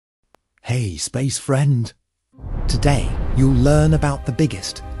Hey, space friend! Today, you'll learn about the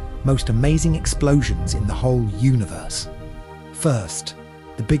biggest, most amazing explosions in the whole universe. First,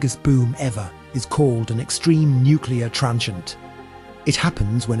 the biggest boom ever is called an extreme nuclear transient. It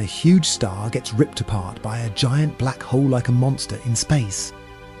happens when a huge star gets ripped apart by a giant black hole like a monster in space.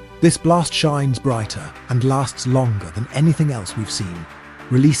 This blast shines brighter and lasts longer than anything else we've seen,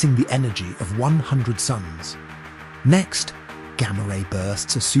 releasing the energy of 100 suns. Next, gamma ray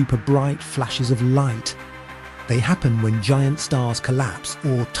bursts are super bright flashes of light. They happen when giant stars collapse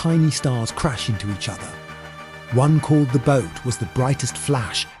or tiny stars crash into each other. One called the Boat was the brightest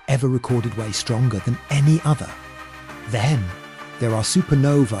flash ever recorded, way stronger than any other. Then, there are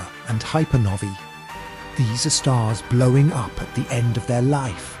supernova and hypernovae. These are stars blowing up at the end of their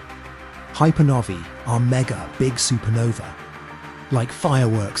life. Hypernovae are mega big supernova, like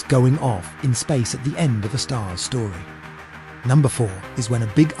fireworks going off in space at the end of a star's story. Number 4 is when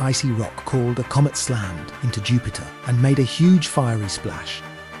a big icy rock called a comet slammed into Jupiter and made a huge fiery splash,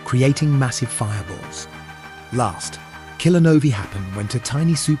 creating massive fireballs. Last, kilonovae happen when two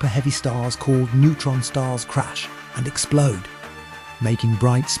tiny super heavy stars called neutron stars crash and explode, making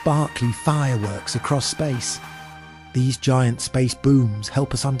bright sparkly fireworks across space. These giant space booms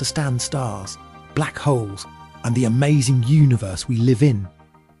help us understand stars, black holes, and the amazing universe we live in.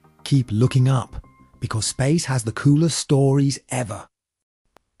 Keep looking up, because space has the coolest stories ever.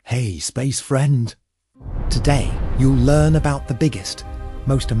 Hey, space friend! Today, you'll learn about the biggest,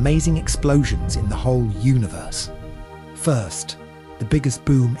 most amazing explosions in the whole universe. First, the biggest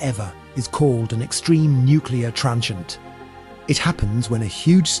boom ever is called an extreme nuclear transient. It happens when a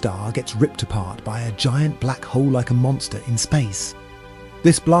huge star gets ripped apart by a giant black hole like a monster in space.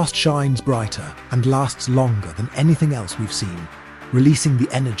 This blast shines brighter and lasts longer than anything else we've seen, releasing the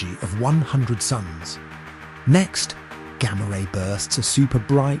energy of 100 suns. Next, gamma ray bursts are super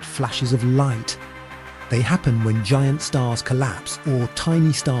bright flashes of light. They happen when giant stars collapse or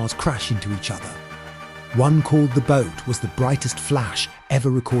tiny stars crash into each other. One called the Boat was the brightest flash ever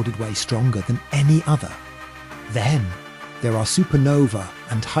recorded, way stronger than any other. Then, there are supernova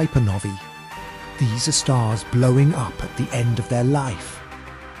and hypernovae. These are stars blowing up at the end of their life.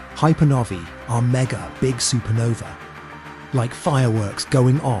 Hypernovae are mega big supernova, like fireworks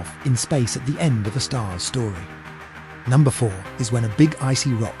going off in space at the end of a star's story. Number 4 is when a big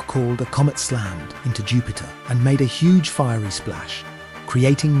icy rock called a comet slammed into Jupiter and made a huge fiery splash,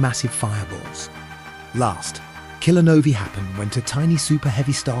 creating massive fireballs. Last, kilonovae happen when two tiny super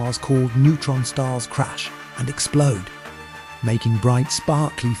heavy stars called neutron stars crash and explode, making bright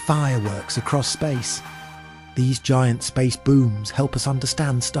sparkly fireworks across space. These giant space booms help us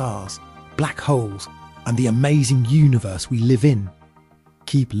understand stars, black holes, and the amazing universe we live in.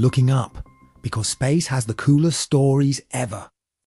 Keep looking up, because space has the coolest stories ever.